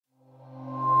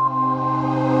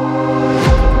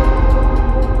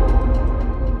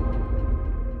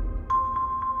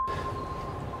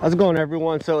How's it going,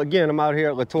 everyone? So again, I'm out here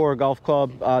at Latour Golf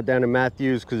Club down in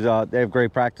Matthews because they have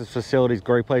great practice facilities,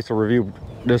 great place to review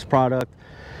this product.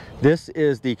 This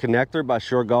is the connector by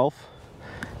Sure Golf.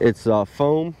 It's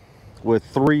foam with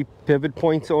 3 pivot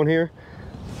points on here.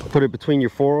 Put it between your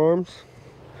forearms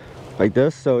like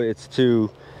this, so it's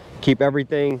to keep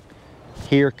everything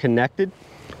here connected.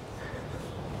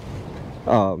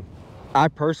 I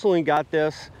personally got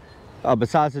this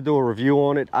besides to do a review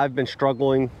on it. I've been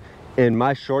struggling in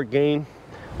my short game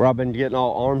where I've been getting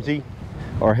all armsy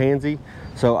or handsy,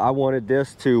 so I wanted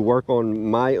this to work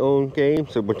on my own game.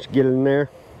 So once you get in there,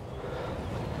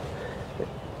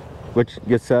 which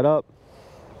gets set up,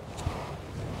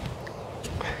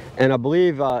 and I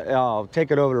believe I'll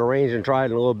take it over to the range and try it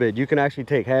in a little bit. You can actually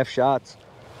take half shots,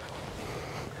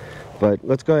 but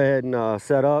let's go ahead and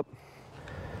set up.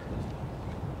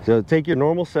 So take your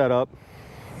normal setup,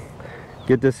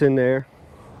 get this in there.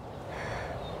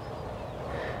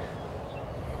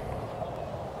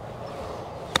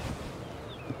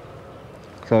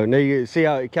 So now you see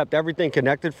how it kept everything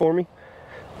connected for me.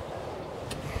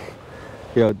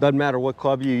 You know, it doesn't matter what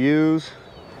club you use.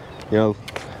 You know,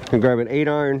 you can grab an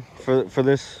 8-iron for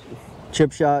this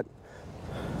chip shot.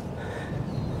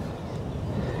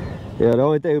 Yeah, the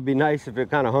only thing would be nice if it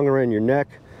kind of hung around your neck,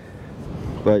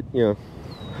 but you know,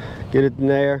 get it in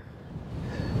there.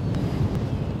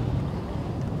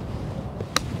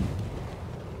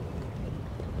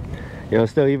 You know,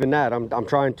 still even that, I'm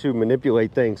trying to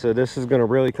manipulate things, so this is going to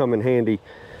really come in handy.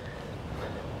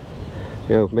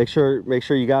 You know, make sure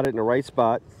you got it in the right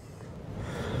spot.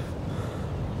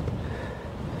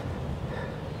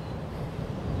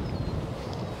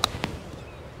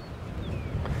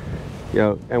 You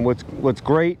know, and what's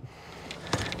great,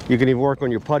 you can even work on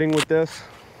your putting with this.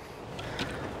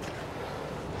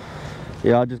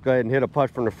 Yeah, I'll just go ahead and hit a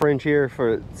putt from the fringe here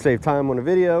to save time on the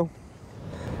video.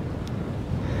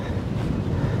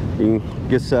 You can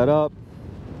get set up.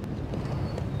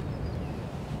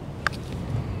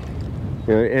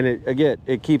 You know, and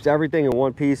it keeps everything in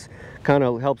one piece. Kind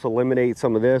of helps eliminate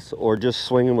some of this, or just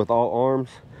swinging with all arms.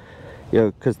 You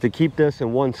know, because to keep this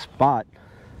in one spot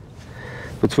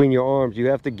between your arms, you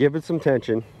have to give it some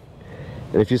tension.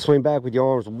 And if you swing back with your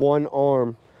arms, one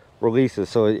arm releases.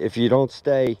 So if you don't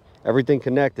stay everything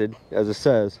connected, as it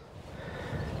says.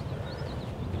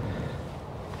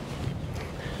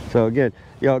 So again,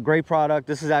 you know, great product.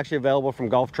 This is actually available from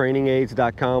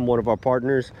golftrainingaids.com, one of our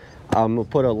partners. We'll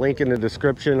put a link in the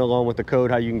description along with the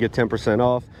code how you can get 10%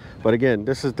 off. But again,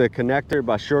 this is the connector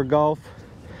by Sure Golf,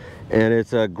 and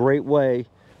it's a great way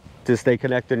to stay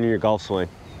connected in your golf swing.